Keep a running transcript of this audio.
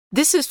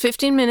This is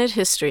 15-Minute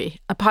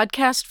History, a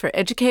podcast for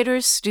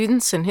educators,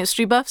 students, and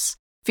history buffs,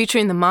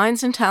 featuring the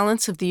minds and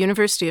talents of the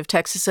University of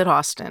Texas at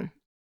Austin.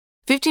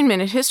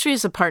 15-Minute History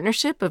is a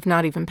partnership of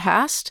Not Even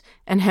Past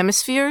and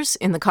Hemispheres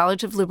in the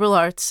College of Liberal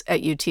Arts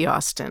at UT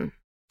Austin.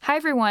 Hi,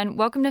 everyone.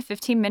 Welcome to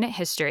 15-Minute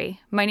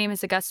History. My name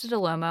is Augusta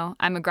DeLomo.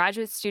 I'm a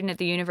graduate student at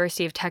the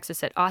University of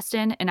Texas at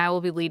Austin, and I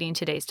will be leading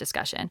today's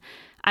discussion.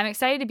 I'm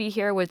excited to be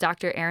here with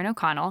Dr. Erin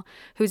O'Connell,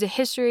 who's a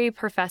history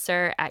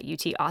professor at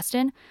UT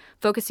Austin,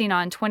 focusing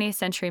on 20th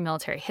century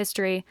military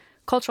history,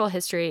 cultural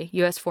history,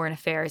 U.S. foreign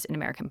affairs, and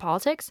American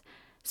politics.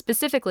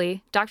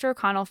 Specifically, Dr.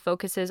 O'Connell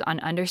focuses on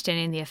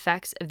understanding the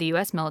effects of the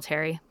U.S.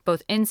 military,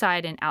 both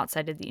inside and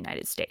outside of the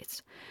United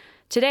States.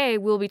 Today,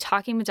 we'll be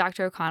talking with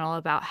Dr. O'Connell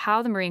about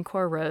how the Marine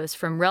Corps rose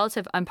from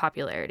relative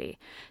unpopularity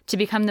to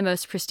become the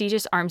most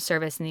prestigious armed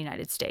service in the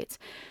United States.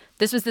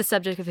 This was the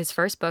subject of his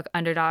first book,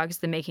 Underdogs: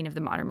 The Making of the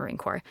Modern Marine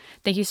Corps.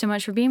 Thank you so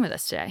much for being with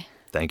us today.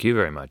 Thank you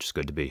very much. It's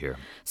good to be here.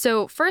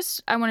 So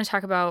first, I want to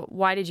talk about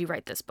why did you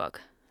write this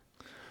book?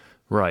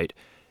 Right.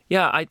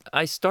 Yeah,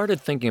 I started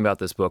thinking about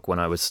this book when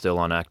I was still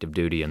on active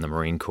duty in the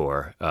Marine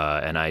Corps,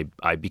 and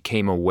I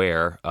became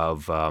aware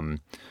of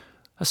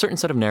a certain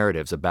set of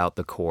narratives about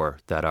the Corps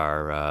that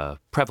are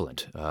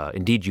prevalent,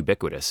 indeed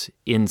ubiquitous,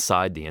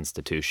 inside the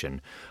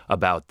institution,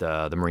 about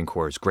the Marine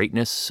Corps'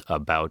 greatness,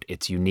 about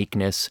its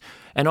uniqueness,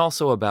 and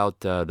also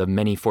about the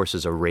many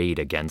forces arrayed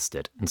against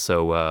it. And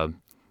so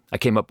I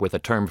came up with a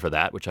term for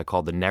that, which I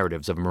called the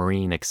narratives of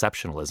Marine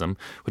exceptionalism,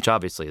 which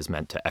obviously is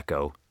meant to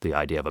echo the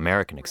idea of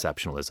American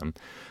exceptionalism.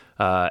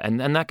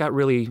 And that got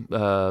really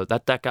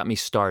that got me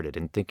started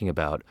in thinking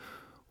about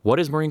what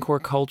is Marine Corps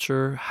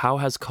culture? How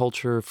has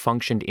culture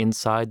functioned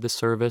inside the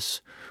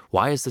service?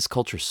 Why is this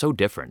culture so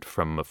different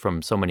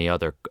from so many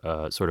other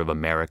sort of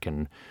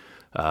American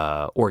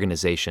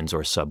organizations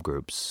or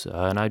subgroups?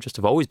 And I just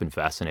have always been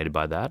fascinated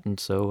by that, and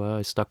so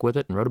I stuck with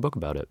it and wrote a book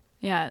about it.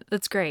 Yeah,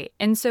 that's great.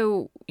 And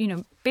so,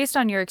 based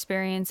on your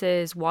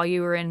experiences while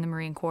you were in the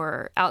Marine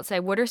Corps outside,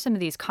 what are some of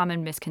these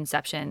common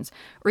misconceptions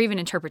or even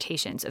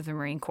interpretations of the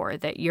Marine Corps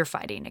that you're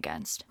fighting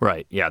against?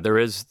 Right. Yeah, there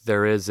is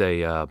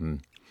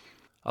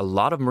a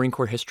lot of Marine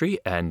Corps history,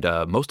 and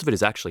most of it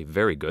is actually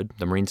very good.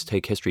 The Marines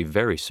take history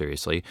very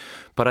seriously.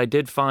 But I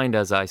did find,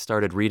 as I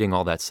started reading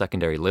all that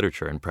secondary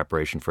literature in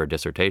preparation for a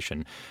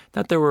dissertation,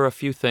 that there were a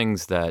few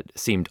things that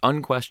seemed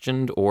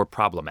unquestioned or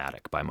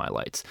problematic by my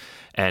lights.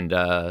 And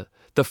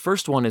the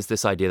first one is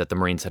this idea that the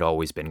Marines had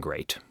always been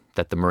great,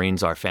 that the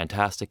Marines are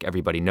fantastic,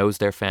 everybody knows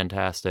they're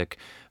fantastic,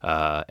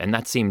 and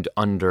that seemed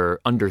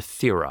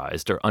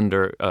under-theorized or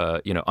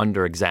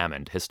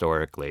under-examined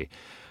historically.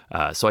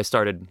 So I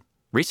started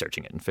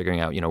researching it and figuring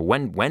out,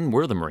 when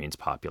were the Marines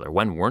popular?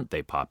 When weren't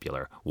they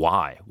popular?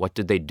 Why? What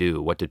did they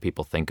do? What did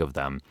people think of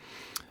them?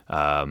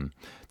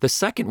 The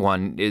second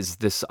one is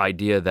this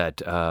idea that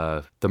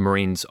the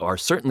Marines are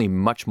certainly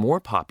much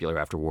more popular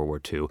after World War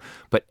II,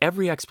 but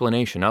every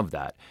explanation of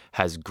that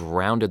has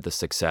grounded the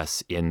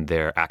success in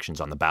their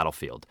actions on the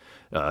battlefield.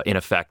 In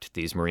effect,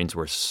 these Marines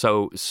were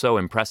so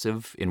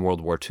impressive in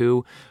World War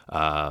II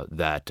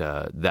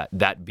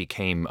that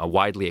became a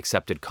widely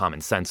accepted common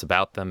sense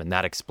about them, and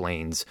that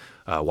explains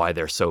why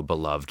they're so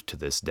beloved to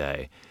this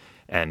day.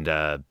 And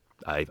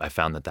I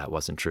found that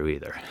wasn't true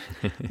either.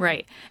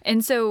 Right.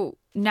 And so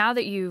now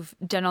that you've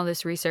done all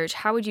this research,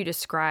 how would you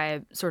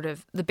describe sort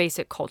of the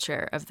basic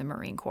culture of the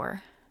Marine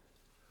Corps?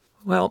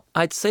 Well,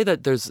 I'd say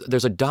that there's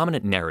a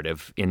dominant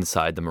narrative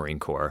inside the Marine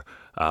Corps,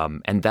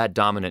 and that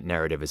dominant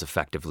narrative is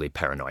effectively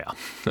paranoia.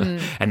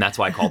 And that's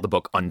why I called the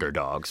book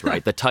Underdogs,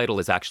 right? The title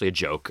is actually a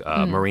joke.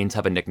 Marines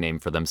have a nickname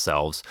for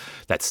themselves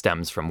that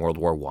stems from World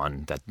War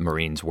I, that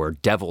Marines were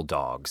devil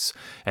dogs.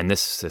 And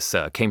this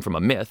came from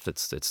a myth.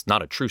 It's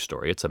not a true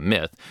story. It's a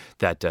myth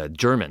that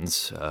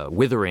Germans,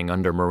 withering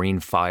under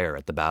Marine fire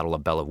at the Battle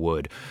of Bella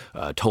Wood,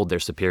 told their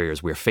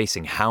superiors, "We're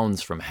facing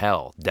hounds from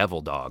hell,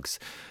 devil dogs."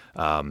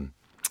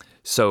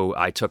 So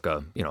I took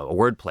a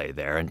wordplay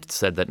there and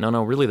said that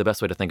no, really the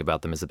best way to think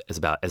about them is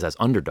as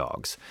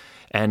underdogs.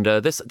 And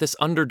this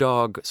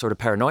underdog sort of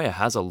paranoia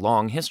has a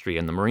long history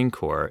in the Marine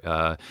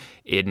Corps.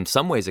 In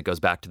some ways, it goes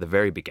back to the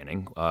very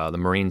beginning. The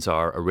Marines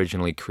are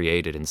originally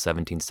created in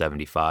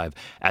 1775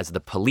 as the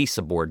police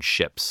aboard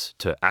ships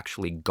to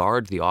actually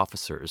guard the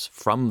officers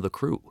from the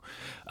crew.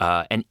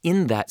 And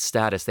in that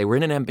status, they were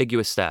in an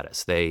ambiguous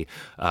status. They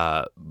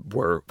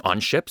were on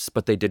ships,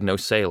 but they did no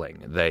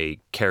sailing. They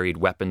carried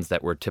weapons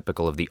that were typical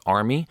of the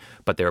Army,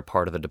 but they were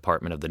part of the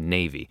Department of the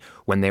Navy.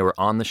 When they were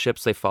on the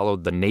ships, they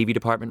followed the Navy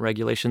Department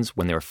regulations.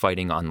 When they were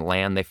fighting on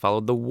land, they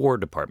followed the War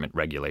Department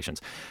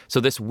regulations. So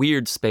this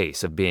weird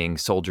space of being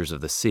soldiers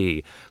of the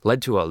sea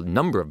led to a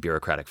number of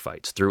bureaucratic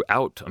fights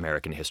throughout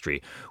American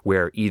history,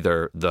 where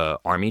either the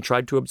Army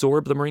tried to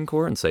absorb the Marine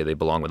Corps and say they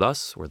belong with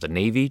us, or the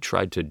Navy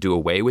tried to do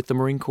away with the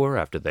Marine Corps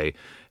after they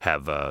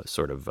have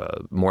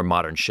more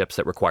modern ships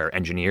that require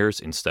engineers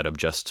instead of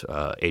just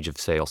age of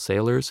sail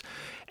sailors.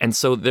 And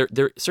so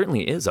there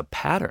certainly is a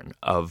pattern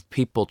of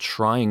people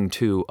trying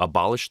to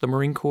abolish the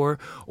Marine Corps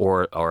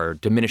or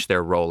diminish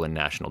their role in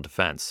national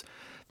defense.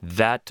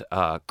 that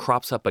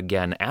crops up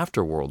again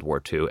after World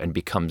War II and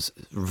becomes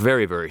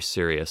very, very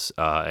serious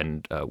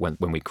when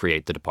we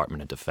create the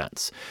Department of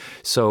Defense.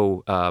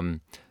 So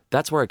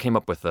that's where I came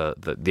up with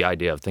the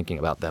idea of thinking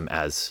about them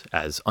as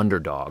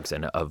underdogs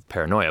and of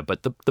paranoia.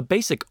 But the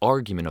basic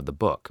argument of the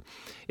book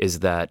is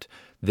that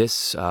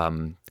this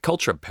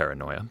culture of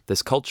paranoia,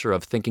 this culture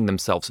of thinking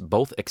themselves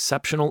both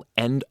exceptional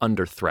and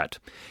under threat,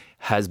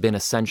 has been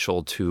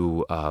essential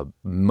to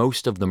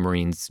most of the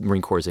Marine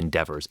Corps'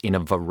 endeavors in a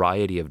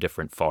variety of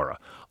different fora.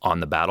 On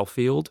the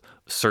battlefield,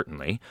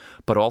 certainly,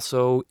 but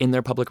also in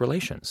their public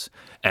relations.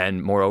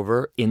 And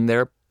moreover, in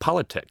their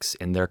politics,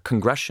 in their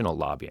congressional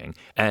lobbying,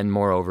 and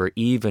moreover,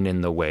 even in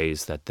the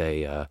ways that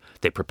they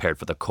prepared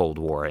for the Cold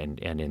War and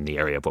in the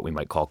area of what we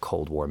might call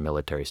Cold War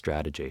military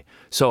strategy.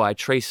 So I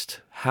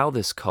traced how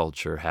this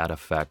culture had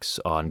effects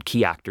on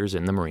key actors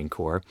in the Marine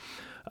Corps,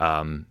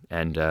 and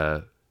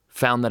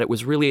found that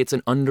it's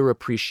an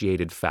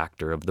underappreciated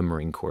factor of the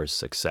Marine Corps'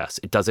 success.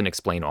 It doesn't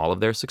explain all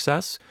of their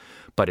success,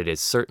 but it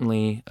is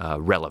certainly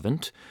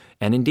relevant,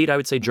 and indeed, I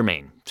would say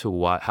germane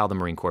to how the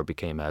Marine Corps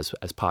became as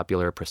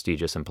popular,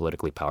 prestigious, and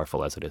politically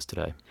powerful as it is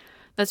today.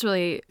 That's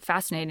really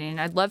fascinating.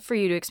 I'd love for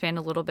you to expand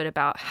a little bit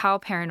about how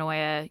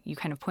paranoia, you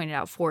kind of pointed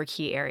out 4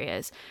 key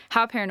areas,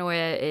 how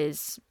paranoia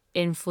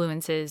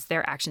influences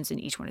their actions in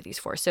each one of these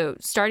 4. So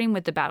starting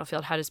with the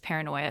battlefield, how does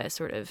paranoia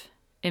sort of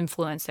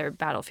influence their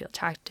battlefield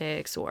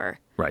tactics or...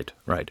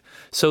 Right.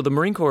 So the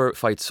Marine Corps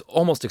fights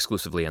almost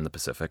exclusively in the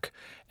Pacific,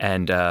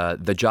 and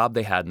the job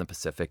they had in the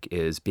Pacific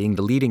is being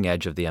the leading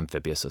edge of the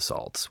amphibious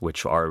assaults,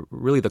 which are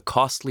really the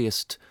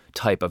costliest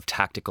type of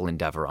tactical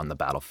endeavor on the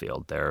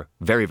battlefield. They're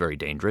very, very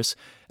dangerous,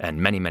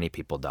 and many, many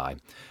people die.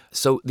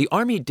 So the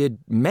Army did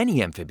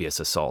many amphibious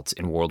assaults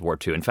in World War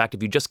II. In fact,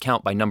 if you just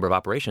count by number of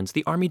operations,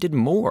 the Army did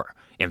more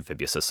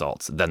amphibious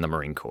assaults than the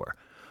Marine Corps.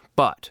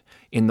 But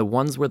in the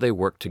ones where they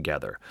worked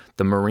together,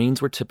 the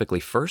Marines were typically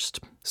first,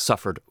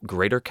 suffered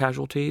greater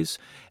casualties,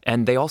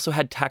 and they also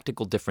had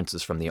tactical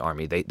differences from the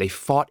Army. They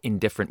fought in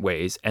different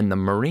ways, and the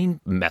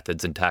Marine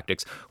methods and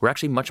tactics were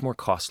actually much more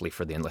costly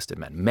for the enlisted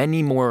men.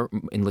 Many more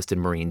enlisted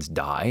Marines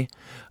die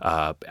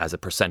as a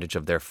percentage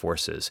of their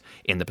forces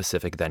in the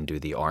Pacific than do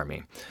the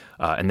Army.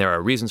 And there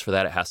are reasons for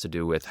that. It has to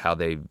do with how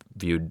they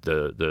viewed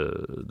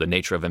the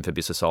nature of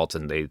amphibious assaults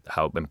and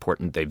how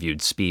important they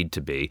viewed speed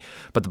to be.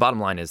 But the bottom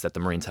line is that the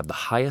Marines have the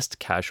highest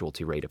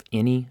casualty rate of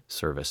any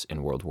service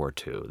in World War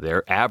II.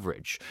 Their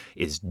average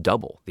is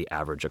double the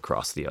average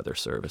across the other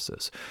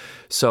services.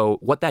 So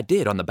what that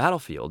did on the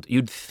battlefield,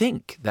 you'd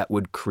think that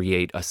would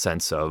create a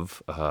sense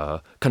of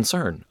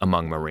concern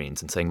among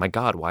Marines and saying, my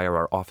God, why are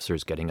our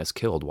officers getting us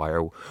killed? Why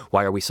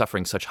are we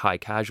suffering such high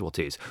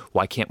casualties?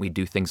 Why can't we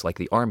do things like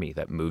the Army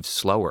that moves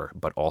slower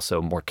but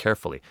also more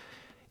carefully?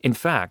 In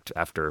fact,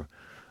 after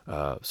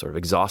sort of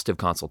exhaustive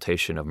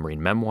consultation of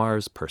Marine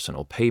memoirs,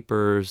 personal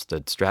papers,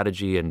 the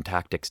strategy and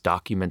tactics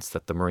documents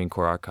that the Marine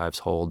Corps Archives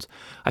holds,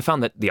 I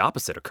found that the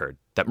opposite occurred,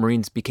 that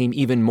Marines became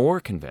even more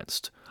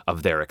convinced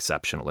of their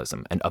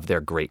exceptionalism and of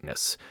their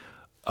greatness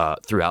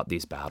throughout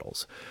these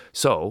battles.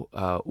 So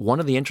one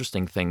of the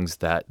interesting things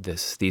that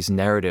these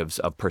narratives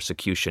of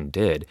persecution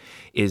did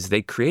is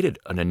they created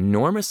an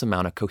enormous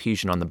amount of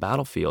cohesion on the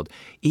battlefield,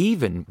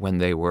 even when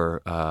they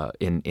were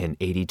in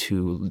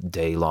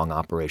 82-day-long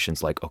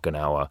operations like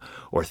Okinawa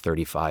or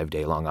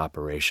 35-day-long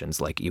operations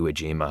like Iwo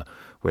Jima,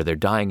 where they're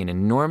dying in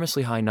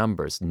enormously high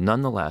numbers.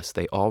 Nonetheless,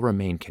 they all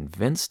remain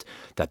convinced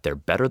that they're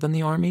better than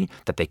the Army,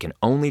 that they can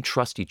only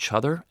trust each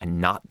other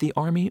and not the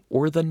Army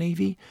or the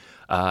Navy.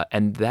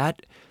 And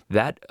that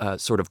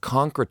sort of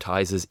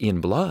concretizes in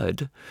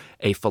blood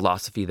a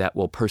philosophy that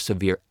will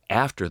persevere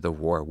after the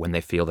war when they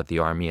feel that the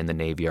Army and the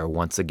Navy are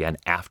once again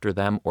after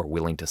them or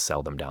willing to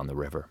sell them down the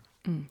river.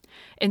 Mm.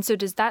 And so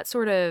does that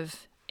sort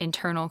of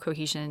internal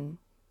cohesion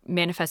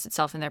manifest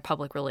itself in their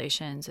public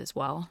relations as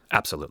well?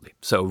 Absolutely.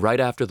 So right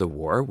after the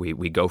war,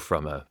 we go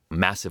from a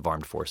massive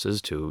armed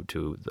forces to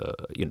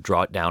the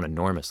draw it down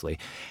enormously.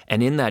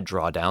 And in that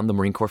drawdown, the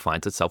Marine Corps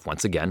finds itself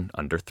once again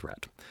under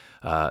threat.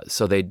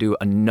 So they do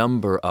a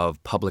number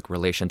of public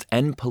relations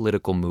and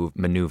political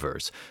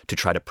maneuvers to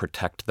try to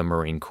protect the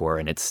Marine Corps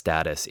and its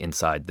status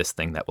inside this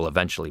thing that will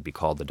eventually be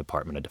called the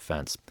Department of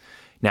Defense.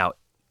 Now,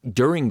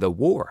 during the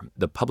war,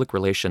 the public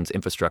relations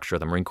infrastructure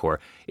of the Marine Corps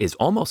is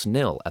almost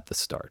nil at the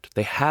start.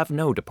 They have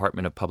no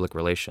Department of Public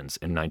Relations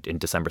in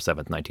December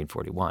 7th,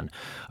 1941,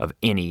 of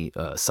any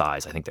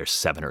size. I think there's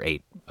 7 or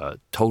 8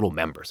 total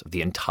members of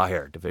the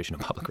entire Division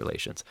of Public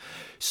Relations.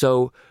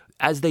 So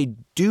as they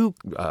do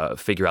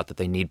figure out that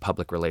they need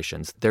public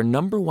relations, their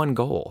number one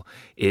goal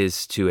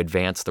is to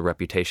advance the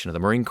reputation of the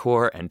Marine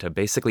Corps and to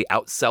basically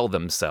outsell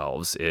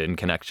themselves in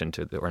connection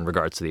to or in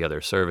regards to the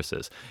other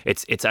services.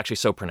 It's actually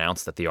so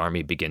pronounced that the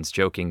Army begins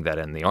joking that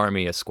in the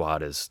Army a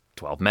squad is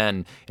 12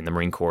 men. In the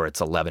Marine Corps,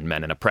 it's 11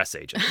 men and a press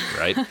agent,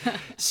 right?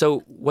 So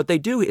what they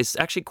do is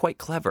actually quite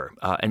clever.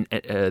 And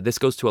this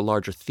goes to a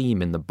larger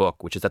theme in the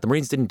book, which is that the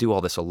Marines didn't do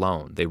all this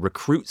alone. They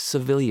recruit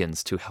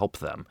civilians to help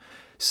them.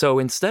 So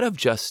instead of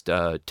just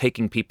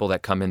taking people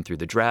that come in through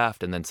the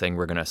draft and then saying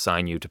we're going to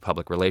assign you to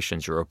public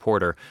relations, you're a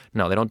reporter,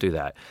 no, they don't do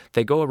that.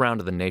 They go around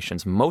to the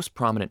nation's most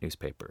prominent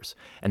newspapers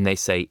and they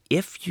say,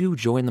 if you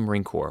join the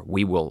Marine Corps,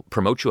 we will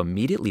promote you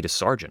immediately to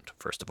sergeant,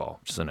 first of all,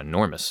 which is an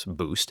enormous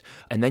boost,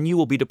 and then you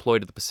will be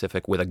deployed to the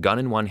Pacific with a gun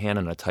in one hand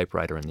and a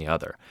typewriter in the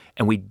other.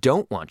 And we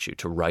don't want you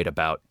to write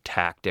about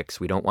tactics.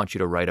 We don't want you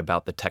to write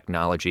about the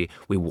technology.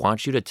 We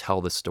want you to tell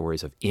the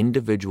stories of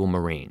individual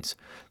Marines.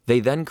 They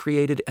then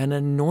created an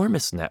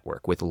enormous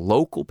network with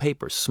local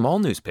papers, small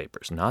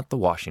newspapers, not the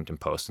Washington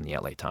Post and the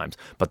LA Times,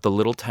 but the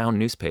little town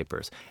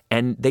newspapers.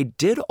 And they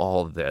did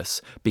all of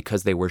this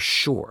because they were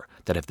sure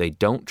that if they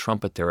don't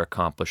trumpet their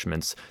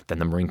accomplishments, then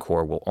the Marine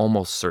Corps will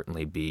almost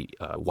certainly be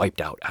wiped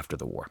out after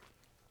the war.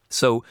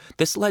 So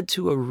this led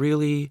to a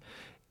really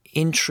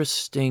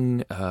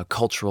interesting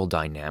cultural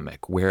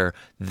dynamic where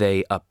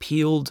they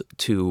appealed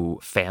to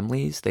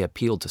families, they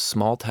appealed to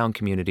small town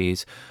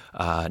communities,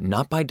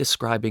 not by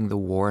describing the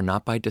war,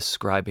 not by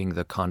describing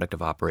the conduct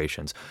of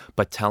operations,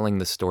 but telling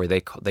the story.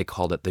 They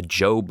called it the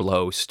Joe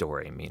Blow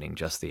story, meaning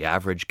just the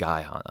average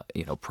guy,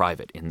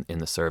 private in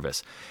the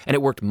service. And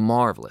it worked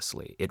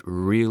marvelously. It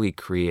really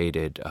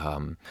created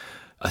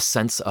a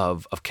sense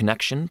of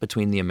connection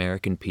between the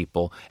American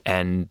people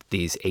and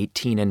these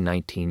 18 and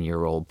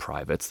 19-year-old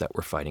privates that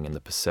were fighting in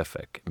the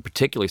Pacific, and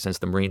particularly since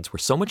the Marines were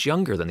so much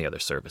younger than the other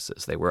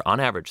services. They were on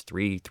average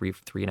three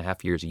and a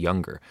half years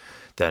younger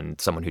than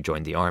someone who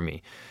joined the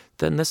Army.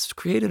 Then this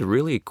created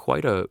really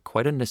quite a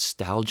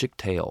nostalgic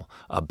tale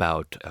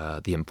about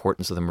the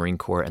importance of the Marine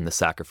Corps and the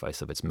sacrifice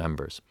of its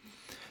members.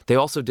 They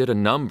also did a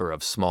number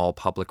of small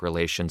public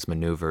relations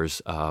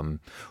maneuvers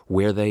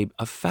where they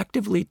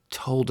effectively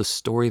told a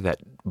story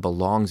that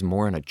belongs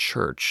more in a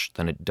church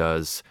than it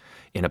does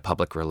in a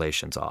public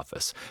relations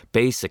office.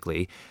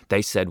 Basically,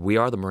 they said, we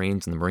are the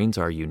Marines and the Marines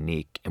are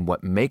unique. And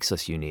what makes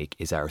us unique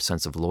is our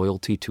sense of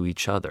loyalty to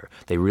each other.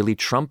 They really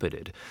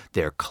trumpeted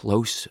their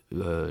close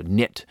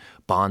knit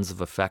bonds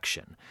of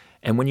affection.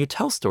 And when you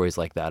tell stories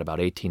like that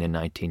about 18 and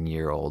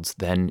 19-year-olds,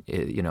 then,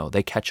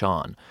 they catch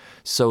on.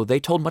 So they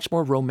told much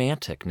more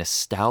romantic,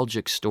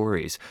 nostalgic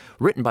stories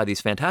written by these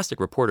fantastic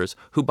reporters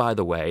who, by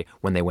the way,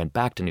 when they went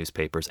back to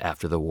newspapers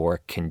after the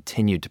war,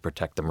 continued to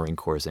protect the Marine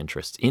Corps'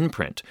 interests in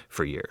print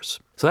for years.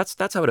 So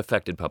that's how it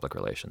affected public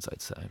relations,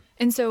 I'd say.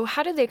 And so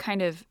how did they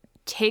kind of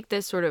take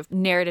this sort of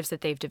narratives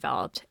that they've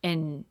developed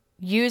and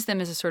use them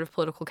as a sort of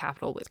political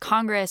capital with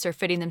Congress or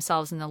fitting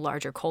themselves in the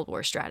larger Cold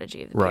War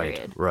strategy of the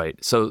period? Right.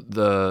 So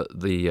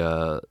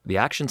the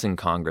actions in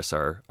Congress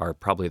are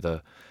probably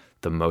the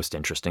most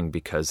interesting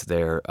because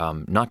they're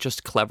not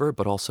just clever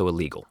but also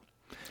illegal.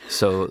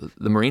 So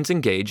the Marines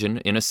engage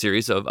in a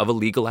series of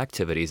illegal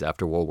activities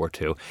after World War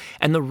II.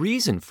 And the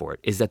reason for it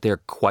is that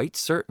they're quite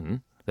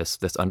certain,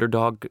 this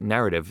underdog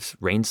narrative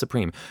reigns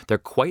supreme, they're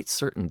quite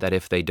certain that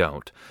if they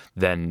don't,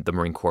 then the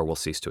Marine Corps will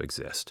cease to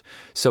exist.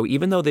 So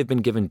even though they've been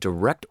given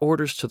direct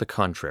orders to the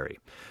contrary,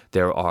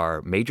 there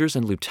are majors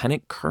and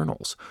lieutenant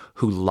colonels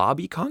who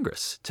lobby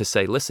Congress to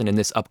say, listen, in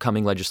this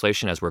upcoming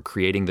legislation, as we're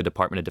creating the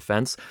Department of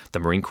Defense, the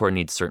Marine Corps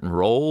needs certain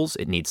roles,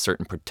 it needs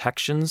certain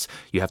protections.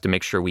 You have to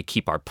make sure we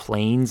keep our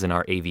planes and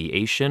our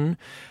aviation.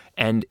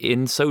 And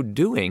in so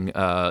doing,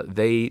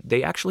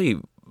 they actually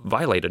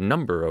violate a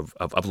number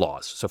of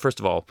laws. So first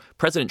of all,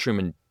 President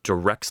Truman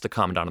directs the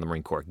commandant of the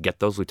Marine Corps, get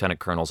those lieutenant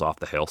colonels off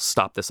the Hill,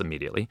 stop this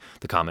immediately.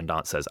 The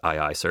commandant says, aye,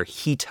 aye, sir.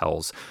 He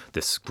tells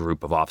this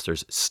group of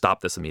officers, stop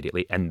this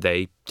immediately, and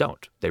they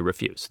don't. They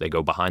refuse. They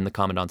go behind the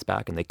commandant's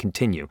back and they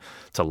continue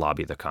to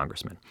lobby the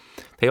congressman.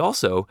 They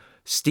also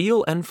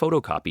steal and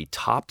photocopy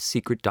top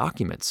secret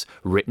documents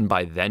written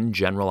by then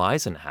General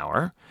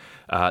Eisenhower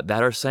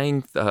that are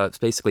saying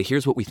basically,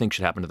 here's what we think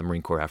should happen to the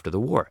Marine Corps after the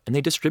war. And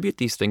they distribute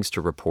these things to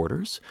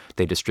reporters.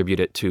 They distribute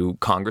it to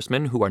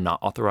congressmen who are not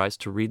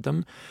authorized to read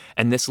them.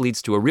 And this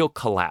leads to a real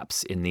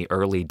collapse in the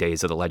early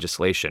days of the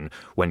legislation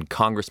when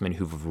congressmen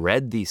who've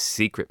read these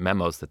secret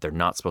memos that they're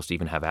not supposed to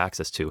even have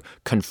access to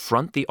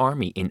confront the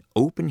Army in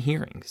open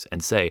hearings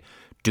and say,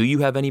 do you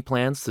have any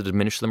plans to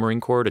diminish the Marine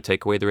Corps, to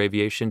take away their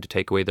aviation, to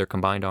take away their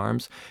combined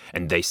arms?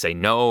 And they say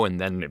no, and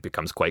then it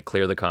becomes quite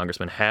clear the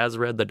congressman has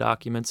read the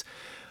documents.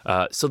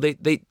 So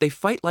they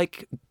fight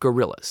like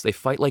guerrillas. They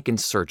fight like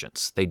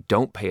insurgents. They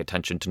don't pay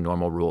attention to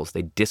normal rules.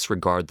 They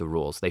disregard the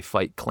rules. They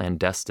fight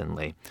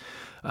clandestinely.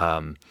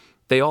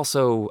 They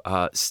also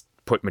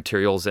put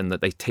materials in that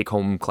they take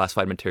home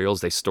classified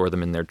materials. They store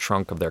them in their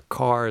trunk of their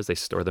cars. They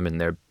store them in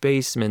their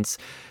basements.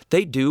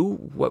 They do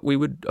what we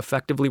would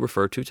effectively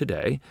refer to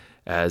today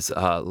as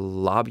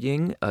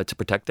lobbying to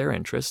protect their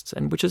interests,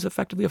 and which is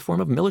effectively a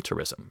form of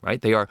militarism,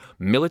 right? They are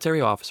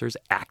military officers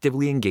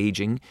actively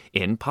engaging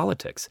in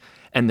politics,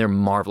 and they're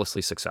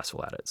marvelously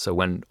successful at it. So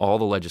when all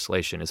the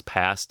legislation is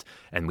passed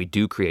and we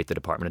do create the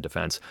Department of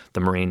Defense, the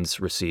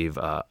Marines receive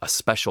a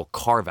special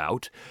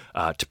carve-out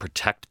to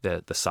protect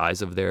the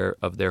size of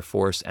their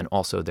force and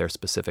also their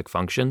specific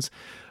functions.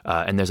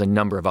 And there's a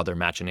number of other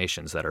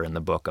machinations that are in the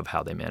book of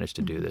how they managed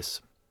to do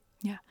this.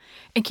 Yeah.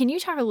 And can you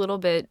talk a little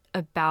bit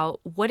about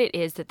what it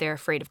is that they're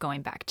afraid of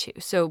going back to?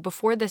 So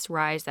before this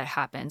rise that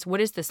happens, what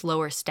is this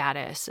lower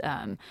status?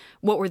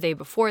 What were they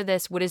before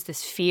this? What is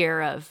this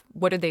fear of?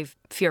 What are they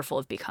fearful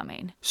of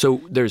becoming?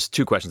 So there's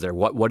two questions there.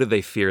 What do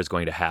they fear is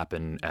going to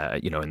happen,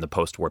 in the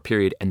post-war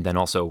period? And then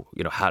also,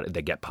 how did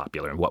they get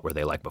popular and what were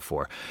they like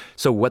before?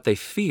 So what they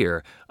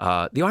fear,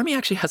 the Army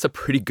actually has a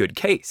pretty good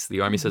case.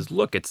 The Army says,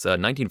 look, it's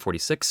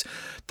 1946.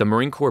 The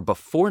Marine Corps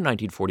before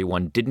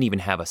 1941 didn't even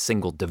have a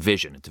single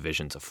division. A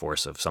division's a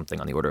force of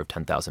something on the order of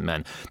 10,000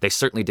 men. They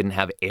certainly didn't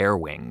have air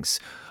wings.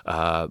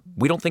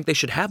 We don't think they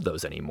should have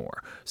those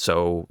anymore.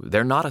 So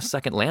they're not a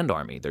second land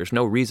army. There's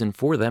no reason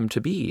for them to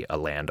be a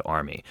land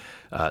army.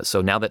 So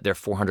now that they're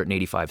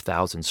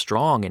 485,000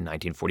 strong in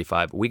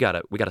 1945, we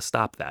gotta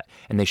stop that.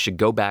 And they should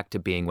go back to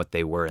being what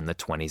they were in the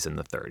 20s and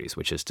the 30s,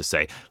 which is to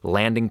say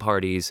landing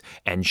parties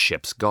and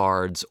ship's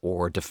guards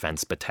or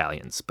defense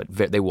battalions. But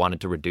they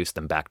wanted to reduce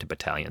them back to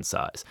battalion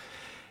size.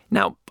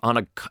 Now,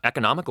 on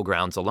economical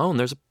grounds alone,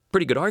 there's a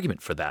pretty good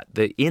argument for that.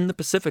 In the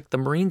Pacific, the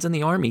Marines and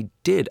the Army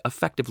did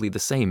effectively the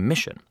same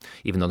mission,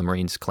 even though the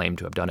Marines claimed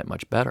to have done it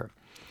much better.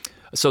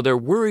 So they're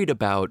worried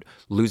about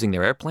losing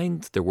their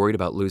airplanes, they're worried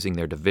about losing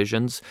their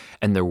divisions,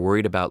 and they're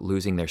worried about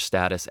losing their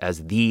status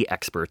as the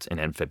experts in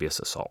amphibious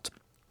assault.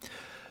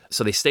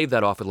 So they stave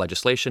that off with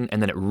legislation,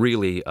 and then it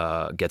really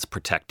gets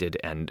protected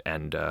and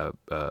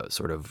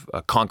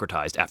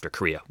concretized after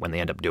Korea when they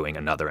end up doing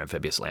another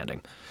amphibious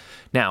landing.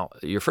 Now,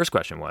 your first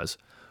question was,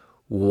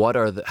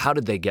 how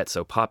did they get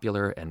so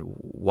popular, and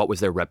what was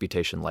their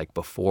reputation like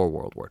before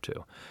World War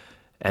II?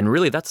 And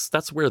really,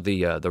 that's where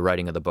the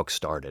writing of the book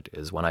started,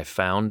 is when I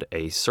found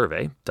a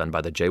survey done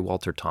by the J.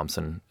 Walter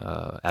Thompson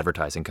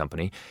Advertising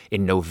Company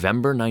in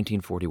November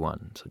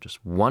 1941, so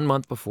just 1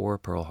 month before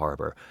Pearl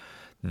Harbor,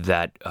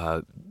 that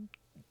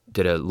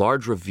did a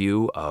large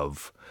review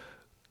of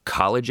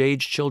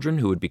college-age children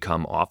who would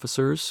become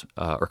officers,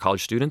 or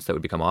college students that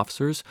would become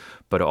officers,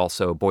 but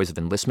also boys of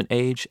enlistment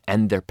age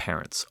and their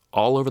parents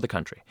all over the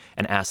country,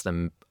 and asked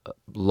them a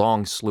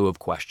long slew of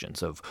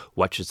questions of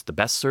which is the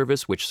best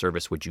service, which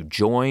service would you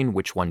join,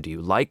 which one do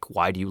you like,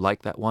 why do you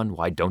like that one,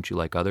 why don't you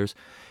like others?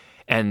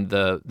 And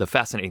the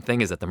fascinating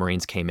thing is that the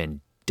Marines came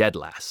in dead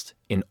last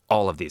in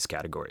all of these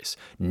categories.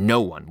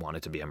 No one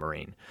wanted to be a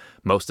Marine.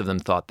 Most of them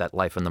thought that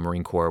life in the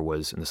Marine Corps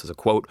was, and this is a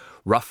quote,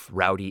 rough,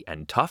 rowdy,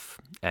 and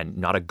tough, and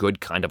not a good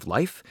kind of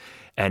life.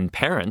 And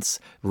parents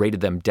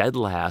rated them dead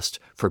last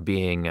for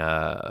being,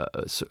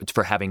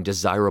 for having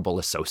desirable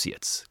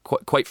associates.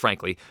 Quite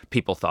frankly,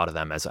 people thought of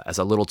them as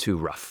a little too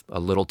rough, a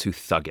little too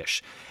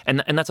thuggish.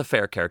 And that's a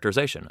fair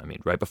characterization. I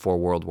mean, right before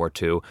World War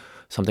II,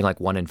 something like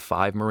 1 in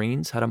 5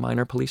 Marines had a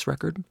minor police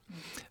record.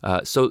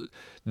 So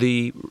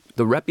the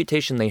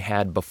reputation they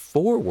had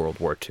before World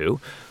War II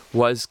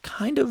was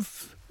kind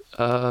of,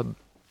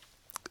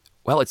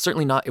 it's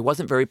certainly not. It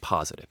wasn't very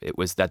positive. It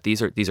was that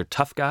these are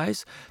tough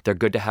guys. They're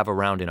good to have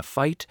around in a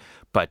fight,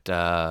 but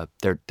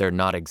they're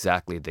not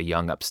exactly the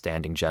young,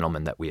 upstanding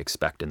gentlemen that we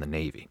expect in the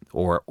Navy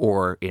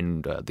or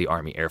in the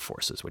Army Air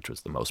Forces, which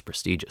was the most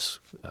prestigious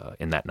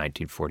in that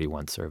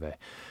 1941 survey.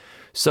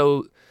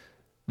 So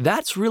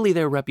that's really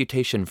their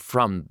reputation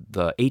from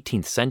the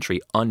 18th century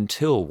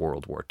until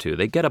World War II.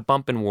 They get a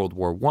bump in World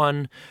War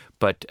I,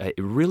 but it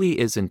really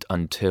isn't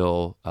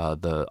until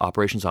the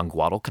operations on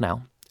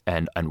Guadalcanal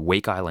and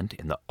Wake Island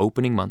in the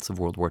opening months of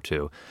World War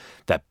II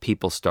that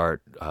people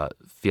start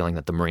feeling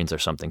that the Marines are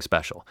something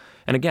special.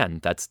 And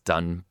again, that's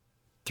done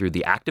through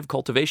the active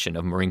cultivation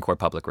of Marine Corps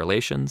public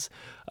relations.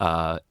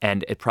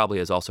 And it probably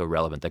is also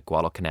relevant that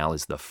Guadalcanal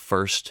is the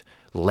first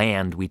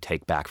land we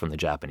take back from the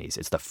Japanese.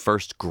 It's the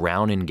first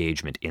ground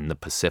engagement in the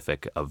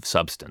Pacific of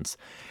substance.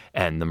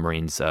 And the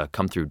Marines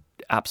come through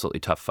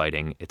absolutely tough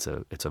fighting. It's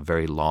a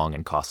very long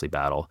and costly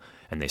battle,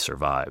 and they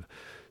survive.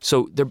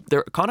 So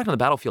their conduct on the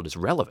battlefield is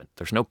relevant.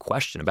 There's no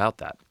question about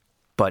that.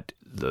 But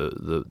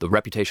the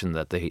reputation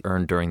that they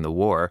earned during the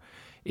war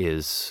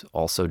is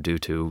also due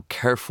to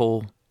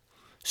careful,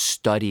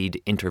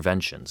 studied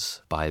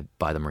interventions by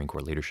the Marine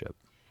Corps leadership.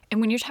 And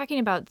when you're talking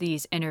about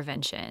these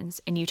interventions,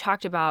 and you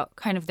talked about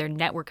kind of their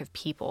network of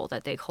people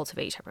that they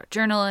cultivate, you talk about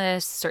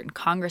journalists, certain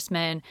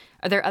congressmen,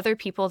 are there other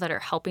people that are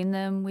helping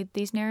them with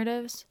these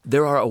narratives?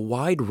 There are a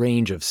wide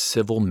range of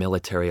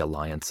civil-military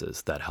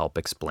alliances that help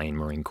explain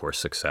Marine Corps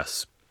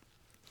success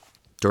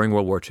during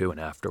World War II and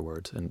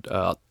afterwards. And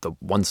the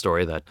one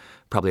story that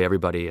probably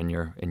everybody in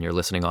your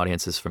listening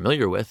audience is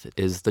familiar with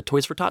is the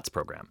Toys for Tots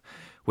program,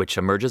 which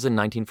emerges in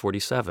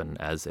 1947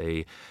 as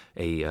a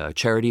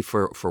charity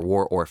for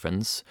war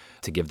orphans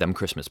to give them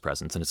Christmas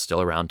presents, and it's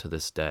still around to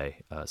this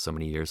day, so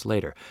many years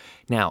later.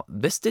 Now,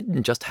 this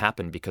didn't just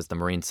happen because the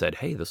Marines said,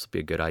 hey, this will be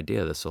a good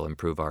idea, this will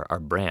improve our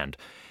brand.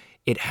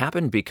 It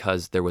happened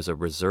because there was a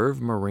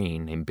reserve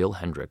Marine named Bill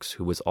Hendricks,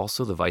 who was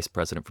also the vice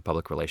president for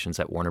public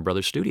relations at Warner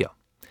Brothers Studio.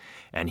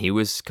 And he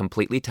was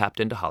completely tapped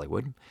into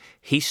Hollywood.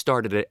 He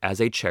started it as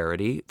a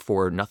charity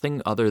for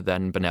nothing other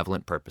than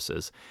benevolent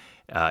purposes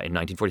in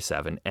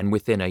 1947. And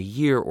within a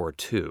year or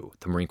two,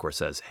 the Marine Corps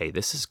says, hey,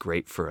 this is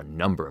great for a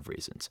number of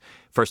reasons.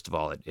 First of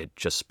all, it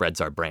just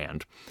spreads our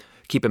brand.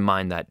 Keep in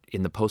mind that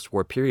in the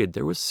post-war period,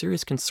 there was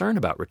serious concern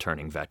about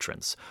returning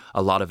veterans.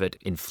 A lot of it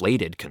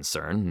inflated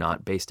concern,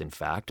 not based in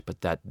fact,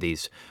 but that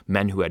these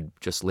men who had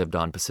just lived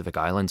on Pacific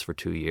Islands for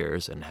 2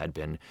 years and had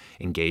been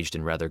engaged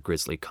in rather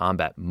grisly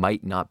combat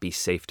might not be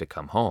safe to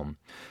come home.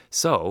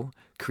 So,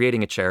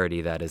 creating a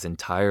charity that is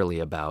entirely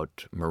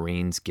about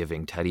Marines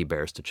giving teddy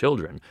bears to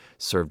children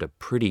served a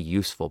pretty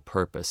useful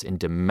purpose in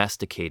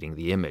domesticating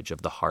the image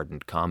of the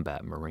hardened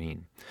combat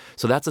Marine.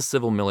 So that's a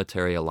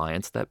civil-military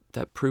alliance that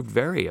proved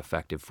very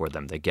effective for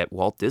them. They get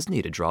Walt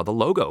Disney to draw the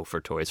logo for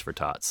Toys for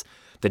Tots.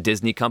 The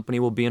Disney company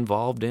will be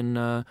involved in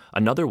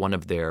another one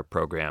of their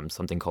programs,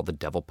 something called the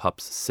Devil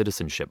Pups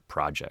Citizenship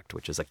Project,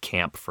 which is a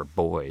camp for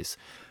boys.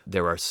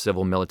 There are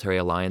civil-military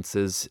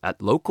alliances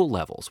at local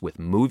levels with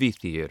movie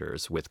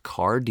theaters, with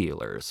car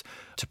dealers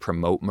to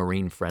promote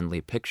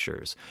Marine-friendly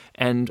pictures.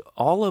 And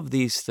all of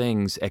these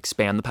things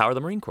expand the power of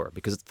the Marine Corps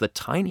because it's the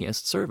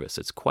tiniest service.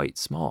 It's quite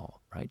small,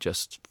 right?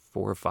 Just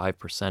 4 or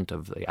 5%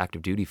 of the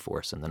active duty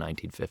force in the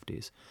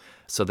 1950s.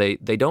 So they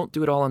don't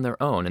do it all on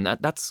their own. And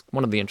that's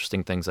one of the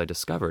interesting things I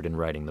discovered in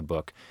writing the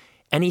book.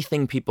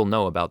 Anything people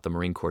know about the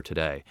Marine Corps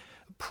today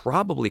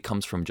probably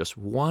comes from just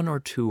 1 or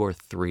 2 or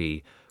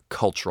 3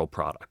 cultural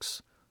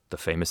products. The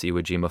famous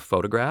Iwo Jima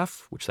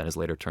photograph, which then is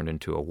later turned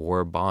into a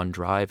war bond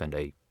drive and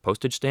a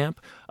postage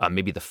stamp.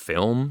 Maybe the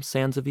film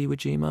Sands of Iwo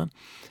Jima.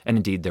 And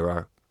indeed, there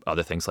are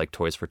other things like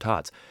Toys for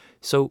Tots.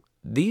 So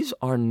these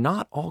are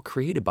not all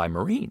created by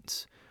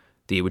Marines.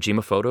 The Iwo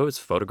Jima photo is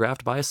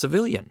photographed by a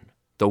civilian.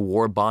 The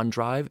war bond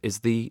drive is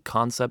the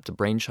concept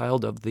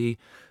brainchild of the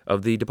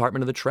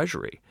Department of the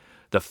Treasury.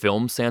 The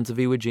film Sands of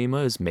Iwo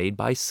Jima is made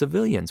by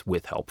civilians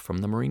with help from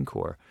the Marine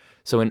Corps.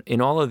 So in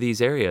all of these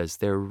areas,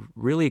 they're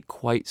really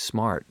quite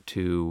smart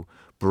to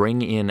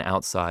bring in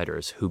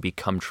outsiders who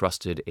become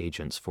trusted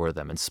agents for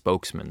them and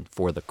spokesmen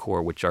for the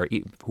Corps,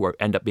 who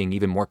end up being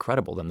even more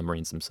credible than the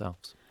Marines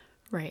themselves.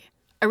 Right.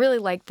 I really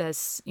like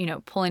this,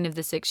 pulling of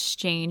this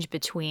exchange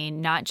between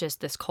not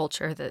just this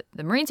culture that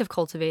the Marines have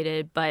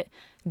cultivated, but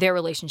their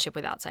relationship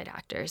with outside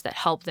actors that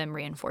help them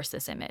reinforce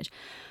this image.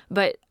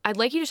 But I'd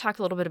like you to talk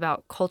a little bit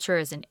about culture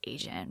as an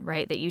agent,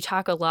 right? That you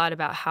talk a lot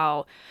about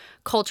how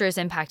culture is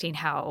impacting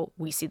how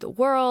we see the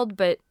world,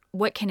 but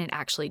what can it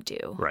actually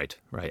do? Right.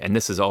 And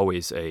this is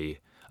always a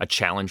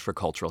challenge for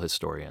cultural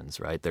historians,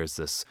 right? There's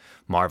this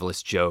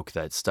marvelous joke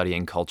that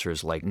studying culture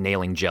is like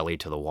nailing jelly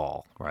to the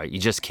wall, right? You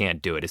just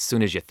can't do it. As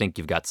soon as you think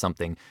you've got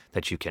something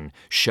that you can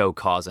show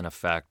cause and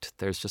effect,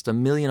 there's just a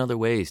million other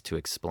ways to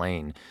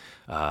explain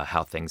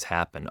how things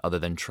happen other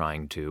than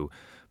trying to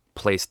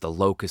place the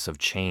locus of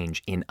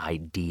change in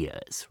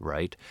ideas,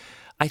 right?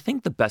 I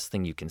think the best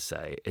thing you can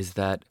say is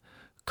that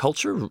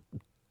culture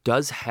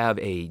does have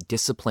a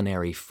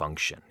disciplinary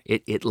function.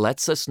 It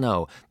lets us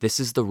know this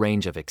is the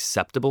range of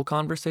acceptable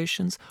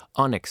conversations,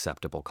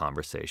 unacceptable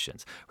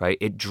conversations, right?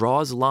 It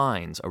draws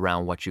lines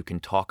around what you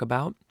can talk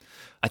about.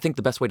 I think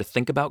the best way to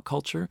think about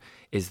culture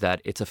is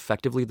that it's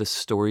effectively the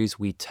stories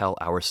we tell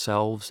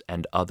ourselves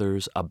and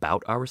others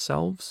about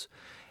ourselves.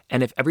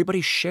 And if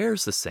everybody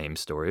shares the same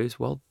stories,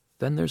 well,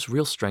 then there's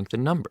real strength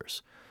in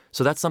numbers.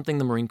 So that's something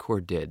the Marine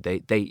Corps did.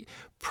 They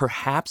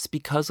perhaps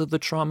because of the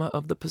trauma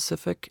of the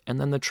Pacific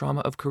and then the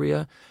trauma of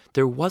Korea,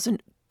 there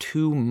wasn't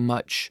too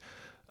much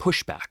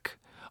pushback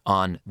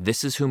on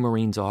this is who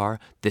Marines are,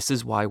 this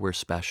is why we're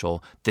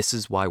special, this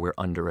is why we're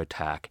under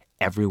attack.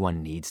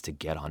 Everyone needs to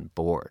get on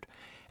board.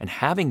 And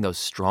having those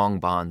strong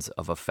bonds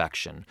of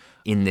affection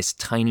in this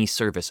tiny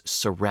service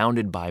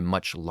surrounded by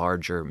much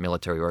larger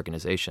military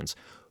organizations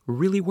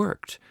really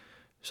worked.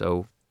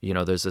 So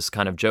there's this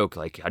kind of joke,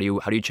 like, how do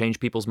you change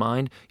people's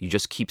mind? You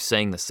just keep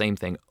saying the same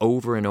thing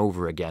over and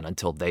over again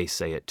until they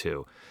say it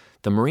too.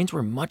 The Marines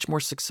were much more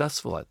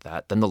successful at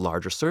that than the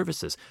larger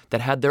services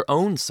that had their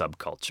own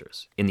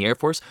subcultures. In the Air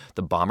Force,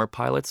 the bomber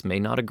pilots may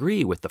not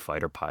agree with the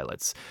fighter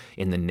pilots.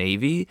 In the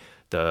Navy,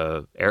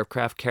 the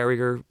aircraft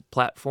carrier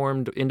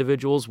platformed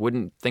individuals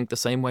wouldn't think the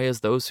same way as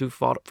those who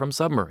fought from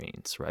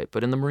submarines, right?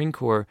 But in the Marine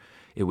Corps,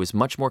 it was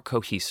much more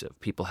cohesive.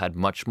 People had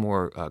much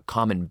more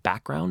common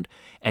background,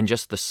 and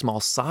just the small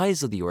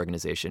size of the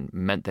organization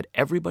meant that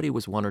everybody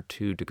was 1 or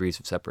 2 degrees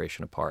of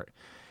separation apart.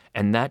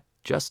 And that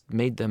just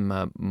made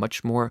them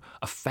much more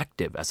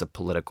effective as a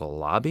political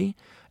lobby,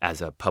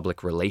 as a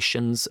public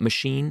relations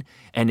machine,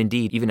 and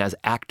indeed even as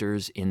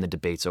actors in the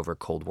debates over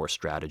Cold War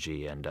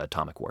strategy and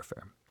atomic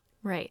warfare.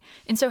 Right.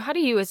 And so how do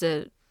you as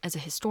a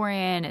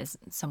historian, as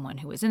someone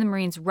who was in the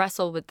Marines,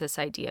 wrestle with this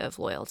idea of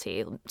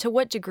loyalty? To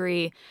what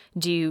degree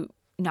do you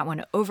not want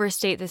to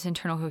overstate this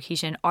internal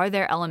cohesion? Are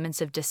there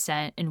elements of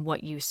dissent in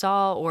what you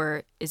saw?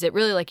 Or is it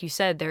really, like you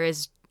said, there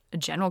is a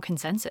general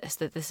consensus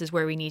that this is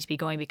where we need to be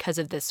going because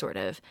of this sort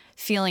of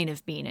feeling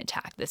of being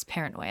attacked, this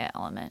paranoia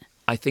element?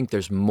 I think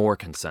there's more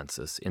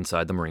consensus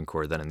inside the Marine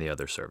Corps than in the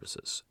other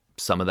services.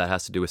 Some of that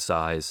has to do with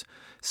size.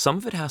 Some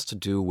of it has to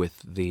do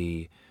with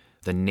the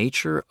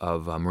nature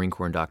of Marine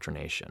Corps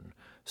indoctrination.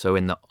 So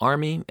in the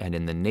Army and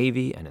in the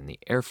Navy and in the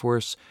Air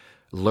Force,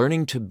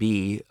 learning to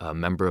be a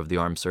member of the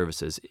armed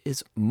services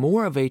is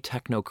more of a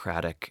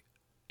technocratic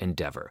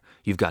endeavor.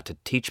 You've got to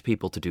teach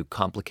people to do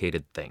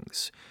complicated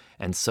things.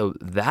 And so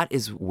that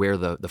is where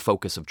the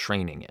focus of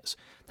training is.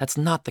 That's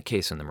not the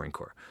case in the Marine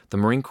Corps. The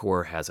Marine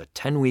Corps has a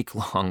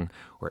 10-week-long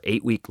or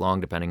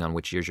 8-week-long, depending on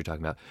which years you're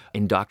talking about,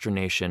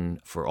 indoctrination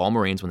for all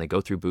Marines when they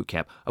go through boot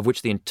camp, of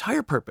which the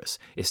entire purpose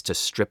is to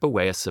strip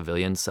away a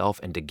civilian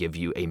self and to give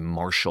you a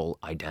martial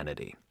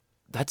identity.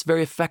 That's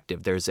very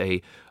effective. There's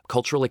a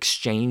cultural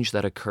exchange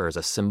that occurs,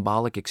 a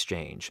symbolic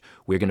exchange.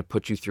 We're going to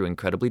put you through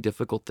incredibly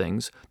difficult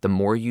things. The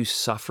more you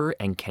suffer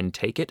and can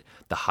take it,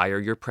 the higher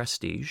your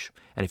prestige.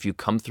 And if you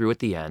come through at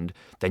the end,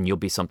 then you'll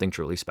be something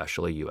truly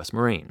special, a U.S.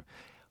 Marine.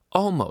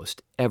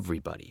 Almost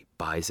everybody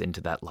buys into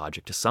that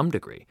logic to some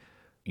degree.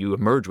 You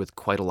emerge with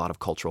quite a lot of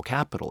cultural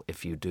capital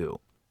if you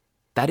do.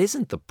 That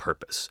isn't the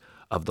purpose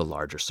of the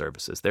larger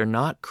services. They're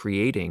not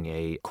creating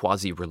a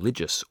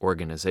quasi-religious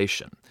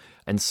organization.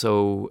 And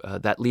so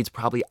that leads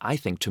probably, I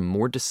think, to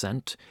more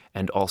dissent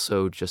and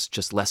also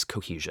just less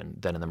cohesion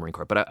than in the Marine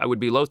Corps. But I would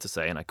be loath to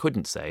say, and I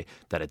couldn't say,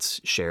 that it's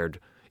shared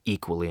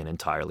equally and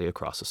entirely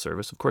across the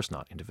service. Of course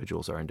not.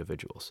 Individuals are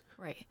individuals.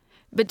 Right.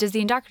 But does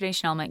the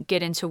indoctrination element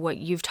get into what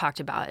you've talked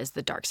about as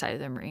the dark side of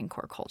the Marine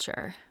Corps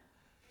culture?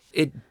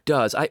 It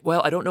does. I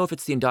don't know if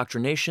it's the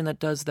indoctrination that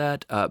does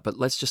that, but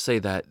let's just say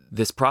that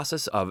this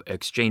process of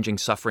exchanging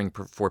suffering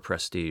for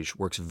prestige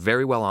works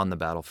very well on the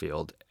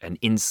battlefield and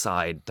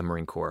inside the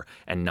Marine Corps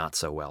and not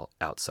so well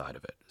outside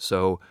of it.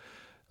 So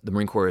the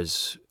Marine Corps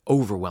is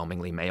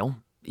overwhelmingly male,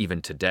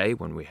 even today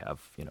when we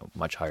have,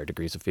 much higher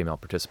degrees of female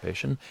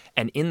participation.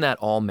 And in that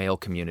all-male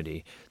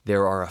community,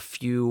 there are a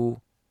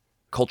few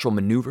cultural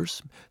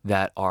maneuvers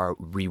that are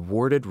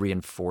rewarded,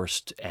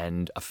 reinforced,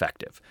 and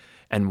effective.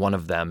 And one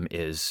of them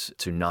is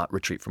to not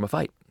retreat from a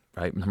fight,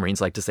 right? The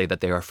Marines like to say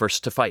that they are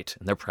first to fight,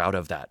 and they're proud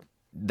of that.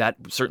 That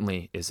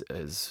certainly is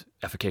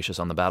efficacious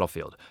on the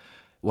battlefield.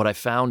 What I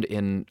found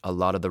in a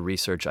lot of the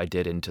research I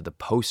did into the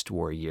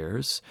post-war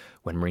years,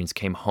 when Marines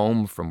came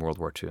home from World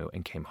War II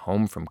and came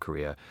home from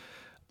Korea,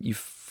 you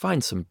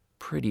find some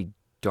pretty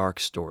dark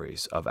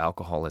stories of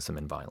alcoholism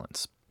and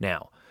violence.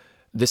 Now,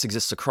 this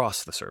exists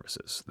across the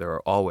services. There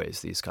are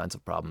always these kinds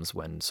of problems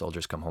when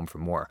soldiers come home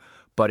from war.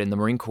 But in the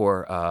Marine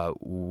Corps,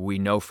 we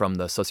know from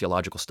the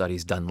sociological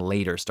studies done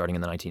later, starting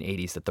in the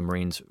 1980s, that the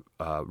Marines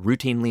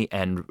routinely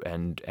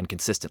and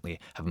consistently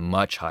have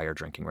much higher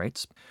drinking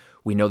rates.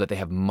 We know that they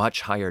have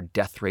much higher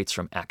death rates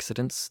from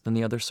accidents than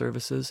the other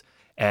services.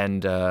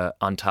 And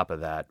on top of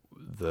that,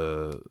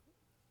 the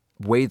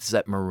ways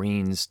that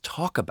Marines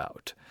talk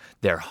about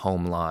their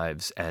home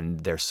lives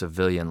and their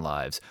civilian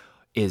lives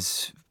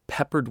is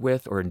peppered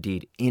with, or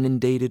indeed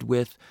inundated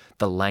with,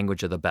 the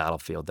language of the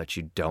battlefield that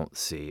you don't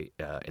see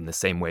in the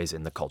same ways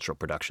in the cultural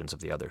productions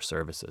of the other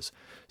services.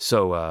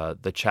 So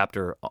the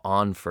chapter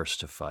on First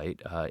to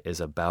Fight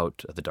is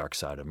about the dark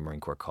side of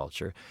Marine Corps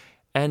culture.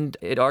 And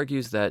it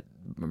argues that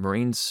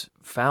Marines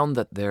found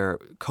that their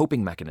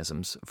coping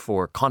mechanisms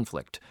for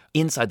conflict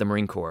inside the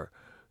Marine Corps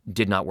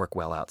did not work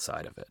well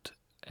outside of it.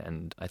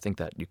 And I think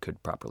that you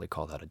could properly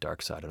call that a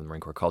dark side of the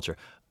Marine Corps culture.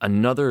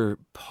 Another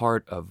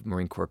part of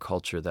Marine Corps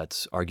culture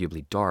that's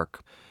arguably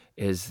dark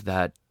is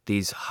that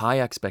these high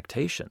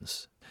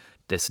expectations,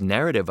 this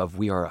narrative of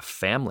we are a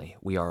family,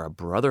 we are a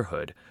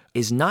brotherhood,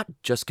 is not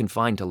just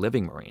confined to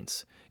living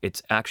Marines.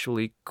 It's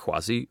actually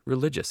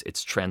quasi-religious.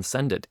 It's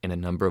transcendent in a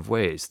number of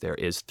ways. There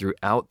is,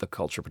 throughout the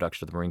culture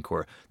production of the Marine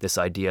Corps, this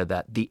idea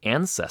that the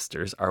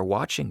ancestors are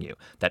watching you,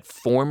 that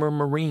former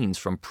Marines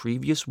from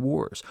previous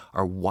wars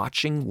are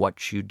watching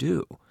what you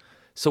do.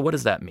 So what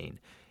does that mean?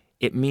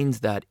 It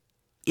means that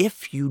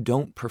if you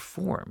don't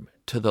perform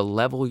to the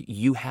level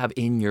you have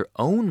in your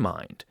own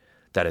mind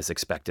that is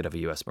expected of a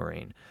U.S.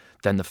 Marine,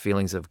 then the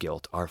feelings of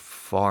guilt are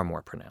far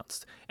more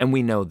pronounced. And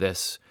we know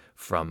this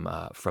from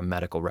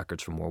medical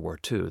records from World War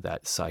II,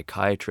 that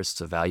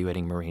psychiatrists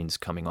evaluating Marines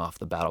coming off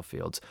the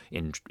battlefields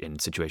in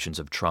situations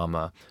of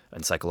trauma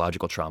and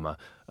psychological trauma,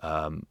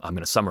 I'm going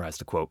to summarize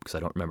the quote because I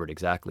don't remember it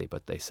exactly,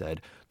 but they said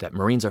that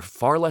Marines are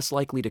far less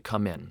likely to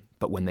come in,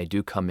 but when they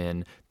do come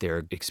in,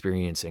 they're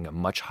experiencing a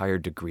much higher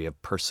degree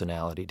of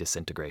personality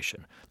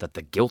disintegration, that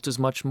the guilt is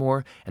much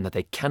more, and that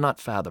they cannot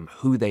fathom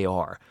who they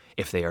are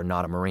if they are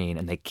not a Marine,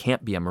 and they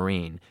can't be a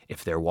Marine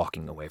if they're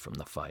walking away from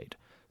the fight.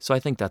 So I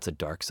think that's a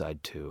dark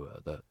side too.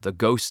 The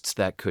ghosts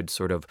that could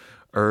sort of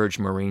urge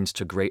Marines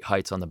to great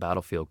heights on the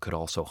battlefield could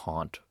also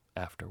haunt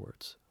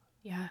afterwards.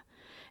 Yeah.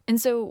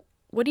 And so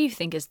what do you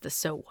think is the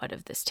so what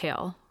of this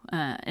tale?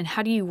 And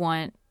how do you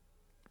want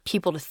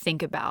people to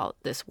think about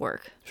this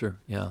work? Sure,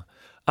 yeah.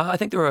 I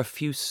think there are a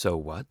few so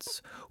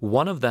whats.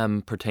 One of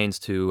them pertains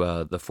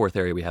to the fourth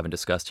area we haven't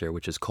discussed here,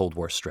 which is Cold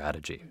War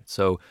strategy.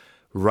 So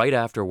right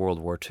after World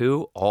War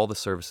II, all the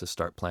services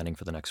start planning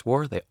for the next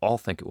war. They all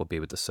think it will be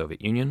with the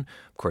Soviet Union.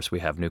 Of course,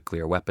 we have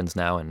nuclear weapons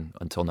now, and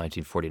until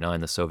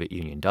 1949, the Soviet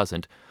Union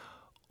doesn't.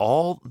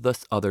 All the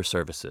other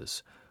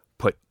services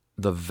put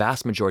the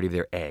vast majority of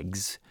their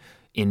eggs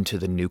into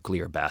the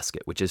nuclear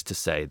basket, which is to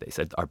say, they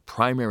said, our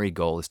primary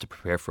goal is to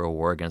prepare for a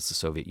war against the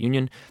Soviet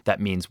Union. That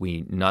means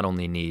we not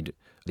only need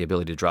the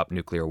ability to drop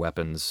nuclear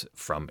weapons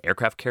from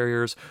aircraft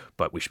carriers,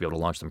 but we should be able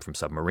to launch them from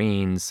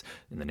submarines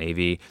in the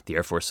Navy. The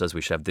Air Force says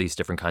we should have these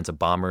different kinds of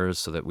bombers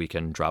so that we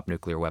can drop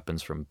nuclear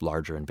weapons from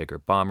larger and bigger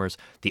bombers.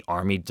 The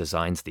Army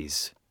designs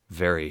these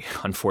very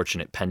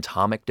unfortunate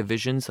pentomic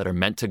divisions that are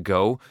meant to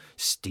go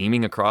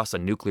steaming across a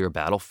nuclear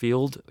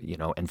battlefield,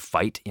 and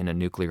fight in a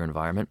nuclear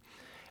environment.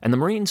 And the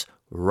Marines,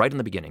 right in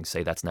the beginning,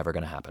 say that's never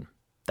going to happen.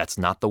 That's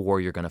not the war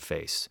you're going to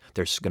face.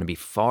 There's going to be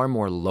far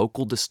more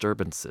local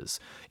disturbances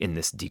in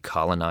this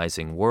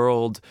decolonizing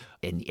world,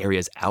 in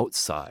areas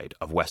outside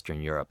of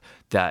Western Europe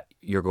that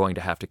you're going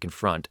to have to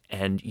confront,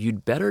 and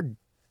you'd better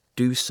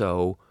do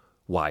so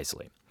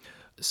wisely.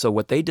 So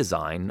what they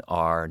design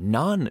are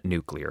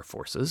non-nuclear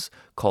forces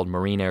called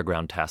Marine Air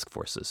Ground Task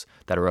Forces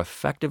that are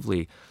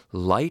effectively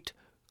light,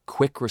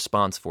 quick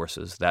response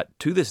forces that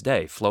to this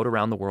day float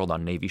around the world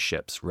on Navy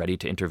ships ready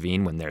to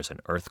intervene when there's an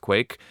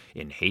earthquake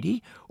in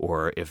Haiti,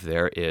 or if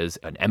there is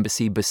an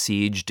embassy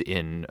besieged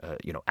in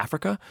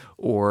Africa,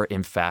 or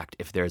in fact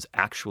if there's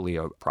actually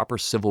a proper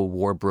civil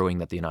war brewing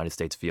that the United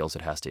States feels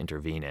it has to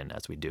intervene in,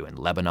 as we do in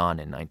Lebanon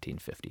in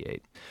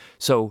 1958.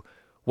 So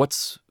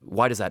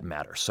why does that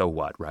matter? So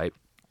what, right?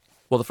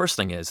 Well, the first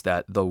thing is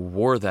that the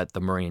war that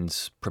the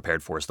Marines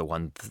prepared for is the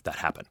one that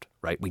happened,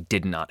 right? We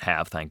did not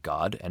have, thank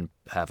God, and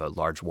have a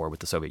large war with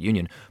the Soviet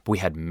Union, but we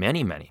had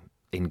many, many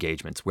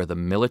engagements where the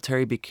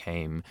military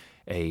became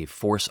a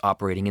force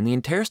operating in the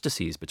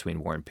interstices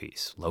between war and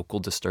peace, local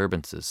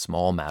disturbances,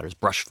 small matters,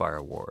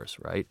 brushfire wars,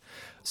 right?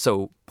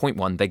 So point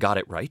one, they got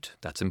it right.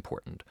 That's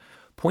important.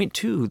 Point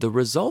two, the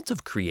result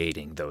of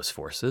creating those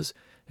forces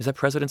is that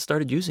presidents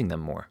started using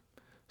them more.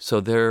 So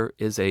there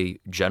is a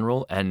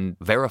general and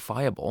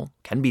verifiable,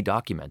 can be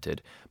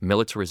documented,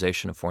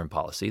 militarization of foreign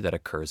policy that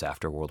occurs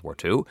after World War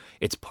II.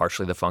 It's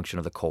partially the function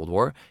of the Cold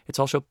War. It's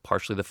also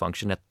partially the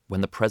function that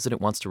when the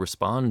president wants to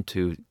respond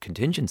to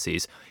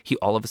contingencies, he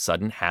all of a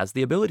sudden has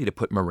the ability to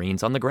put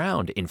Marines on the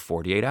ground in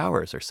 48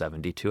 hours or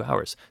 72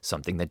 hours,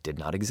 something that did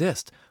not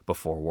exist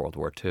before World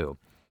War II.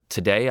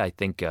 Today, I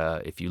think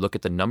if you look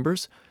at the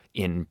numbers,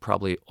 in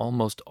probably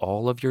almost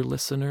all of your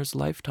listeners'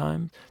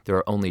 lifetime, there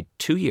are only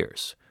 2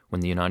 years when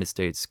the United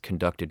States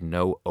conducted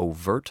no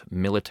overt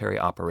military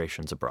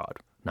operations abroad,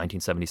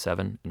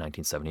 1977 and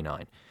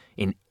 1979.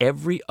 In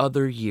every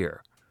other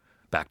year,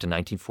 back to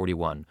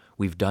 1941,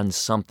 we've done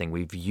something.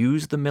 We've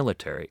used the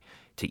military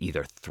to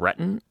either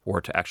threaten or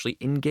to actually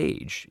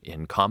engage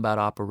in combat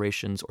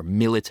operations or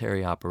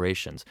military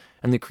operations.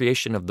 And the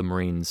creation of the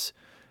Marines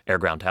Air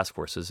Ground Task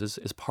Forces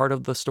is part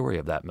of the story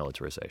of that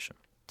militarization.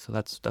 So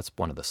that's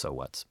one of the so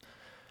whats.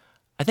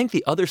 I think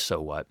the other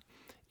so what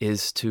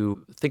is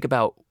to think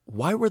about,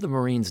 why were the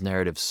Marines'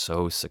 narratives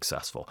so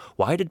successful?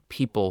 Why did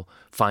people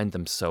find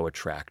them so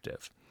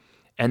attractive?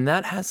 And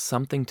that has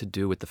something to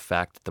do with the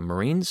fact that the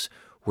Marines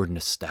were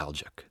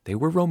nostalgic. They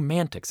were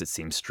romantics. It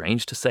seems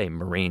strange to say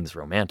Marines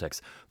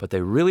romantics, but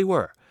they really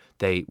were.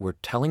 They were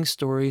telling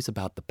stories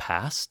about the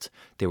past.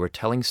 They were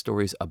telling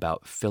stories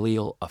about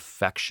filial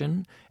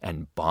affection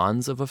and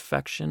bonds of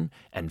affection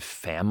and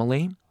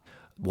family.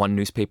 One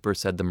newspaper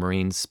said the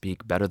Marines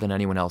speak better than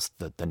anyone else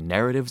the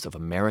narratives of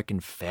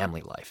American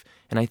family life.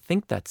 And I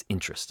think that's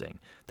interesting,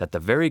 that the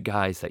very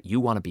guys that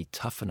you want to be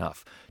tough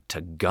enough to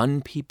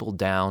gun people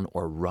down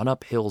or run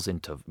up hills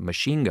into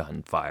machine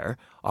gun fire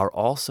are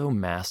also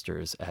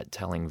masters at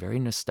telling very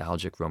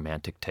nostalgic,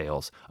 romantic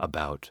tales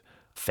about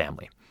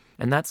family.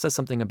 And that says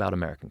something about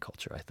American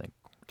culture, I think,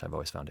 which I've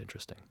always found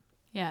interesting.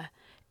 Yeah.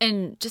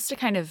 And just to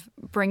kind of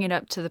bring it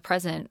up to the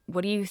present,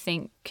 what do you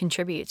think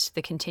contributes to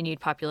the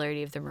continued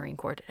popularity of the Marine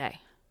Corps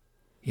today?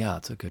 Yeah,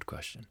 that's a good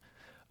question.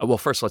 Well,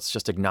 first, let's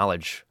just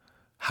acknowledge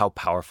how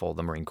powerful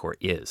the Marine Corps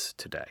is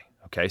today.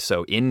 Okay,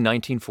 so in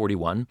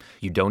 1941,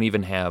 you don't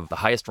even have the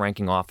highest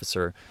ranking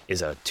officer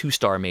is a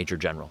 2-star major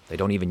general. They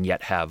don't even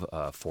yet have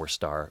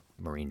 4-star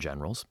Marine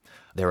generals.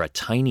 They're a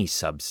tiny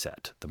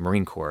subset. The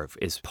Marine Corps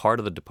is part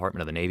of the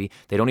Department of the Navy.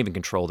 They don't even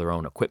control their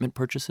own equipment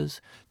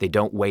purchases. They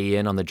don't weigh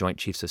in on the Joint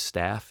Chiefs of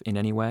Staff in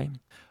any way.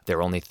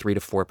 They're only 3 to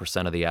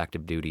 4% of the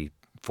active duty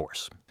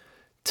force.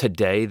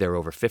 Today, they're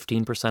over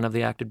 15% of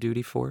the active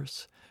duty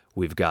force.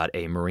 We've got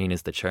a Marine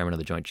as the chairman of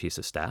the Joint Chiefs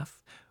of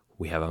Staff.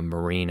 We have a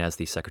Marine as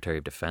the Secretary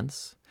of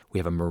Defense. We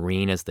have a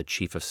Marine as the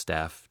Chief of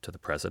Staff to the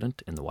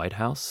President in the White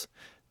House.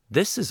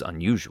 This is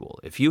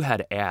unusual. If you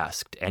had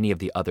asked any of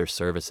the other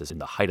services in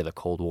the height of the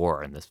Cold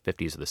War in the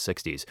 50s or the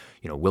 60s,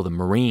 will the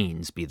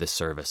Marines be the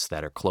service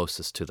that are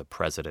closest to the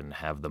president and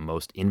have the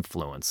most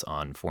influence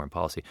on foreign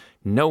policy?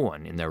 No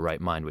one in their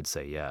right mind would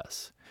say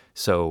yes.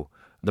 So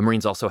the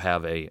Marines also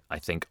have a, I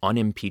think,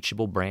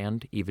 unimpeachable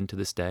brand even to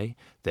this day.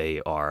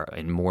 They are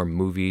in more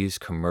movies,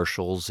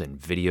 commercials,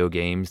 and video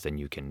games than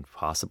you can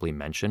possibly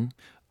mention.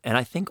 And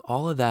I think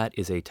all of that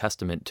is a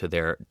testament to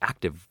their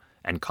active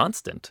and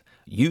constant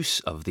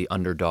use of the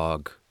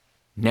underdog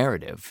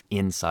narrative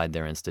inside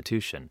their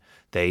institution.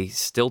 They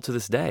still to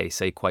this day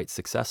say quite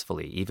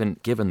successfully, even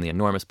given the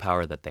enormous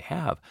power that they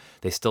have,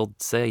 they still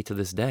say to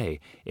this day,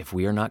 if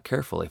we are not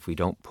careful, if we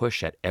don't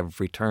push at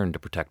every turn to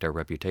protect our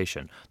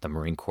reputation, the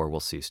Marine Corps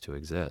will cease to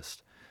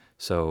exist.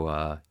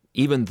 So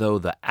even though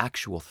the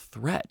actual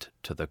threat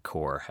to the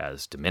Corps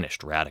has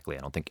diminished radically, I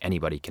don't think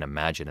anybody can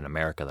imagine an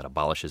America that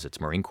abolishes its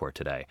Marine Corps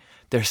today,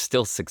 they're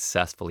still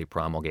successfully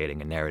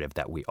promulgating a narrative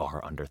that we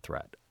are under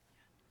threat.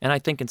 And I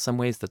think in some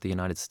ways that the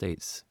United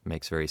States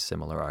makes very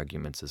similar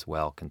arguments as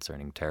well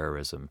concerning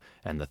terrorism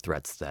and the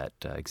threats that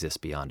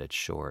exist beyond its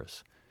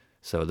shores.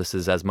 So this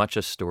is as much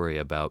a story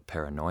about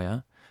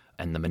paranoia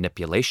and the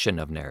manipulation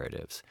of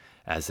narratives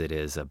as it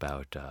is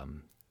about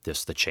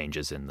just the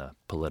changes in the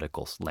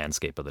political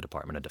landscape of the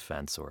Department of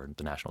Defense or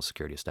the national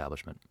security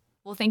establishment.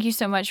 Well, thank you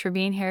so much for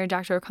being here,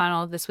 Dr.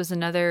 O'Connell. This was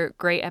another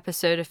great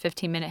episode of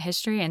 15-Minute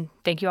History, and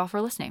thank you all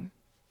for listening.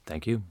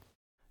 Thank you.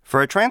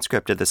 For a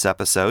transcript of this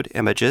episode,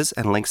 images,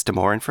 and links to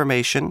more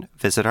information,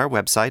 visit our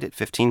website at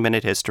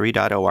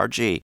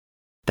 15minutehistory.org.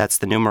 That's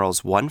the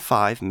numerals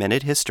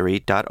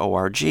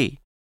 15minutehistory.org.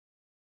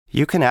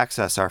 You can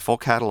access our full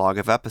catalog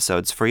of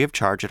episodes free of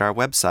charge at our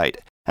website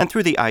and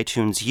through the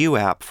iTunes U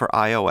app for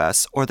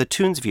iOS or the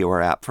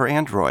TunesViewer app for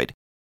Android.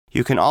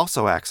 You can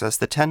also access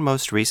the 10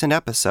 most recent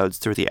episodes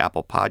through the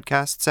Apple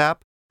Podcasts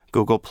app,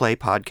 Google Play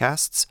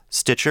Podcasts,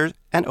 Stitcher,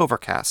 and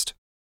Overcast.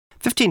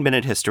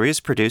 15-Minute History is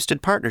produced in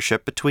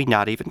partnership between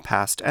Not Even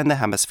Past and the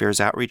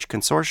Hemispheres Outreach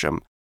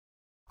Consortium.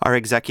 Our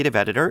executive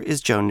editor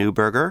is Joan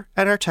Newberger,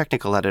 and our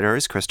technical editor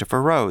is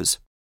Christopher Rose.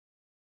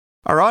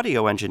 Our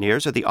audio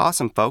engineers are the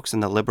awesome folks in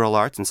the Liberal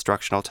Arts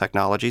Instructional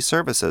Technology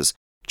Services,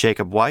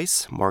 Jacob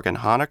Weiss, Morgan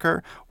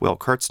Honecker, Will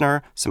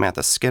Kurtzner,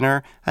 Samantha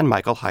Skinner, and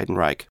Michael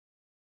Heidenreich.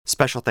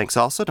 Special thanks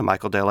also to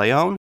Michael De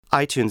Leon,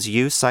 iTunes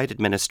U site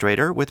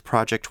administrator with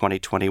Project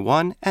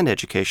 2021 and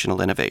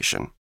Educational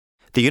Innovation.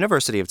 The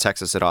University of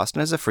Texas at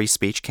Austin is a free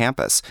speech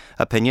campus.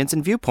 Opinions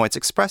and viewpoints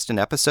expressed in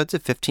episodes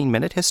of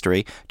 15-Minute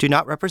History do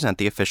not represent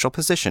the official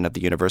position of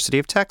the University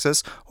of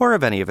Texas or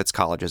of any of its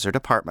colleges or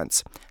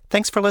departments.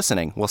 Thanks for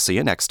listening. We'll see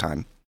you next time.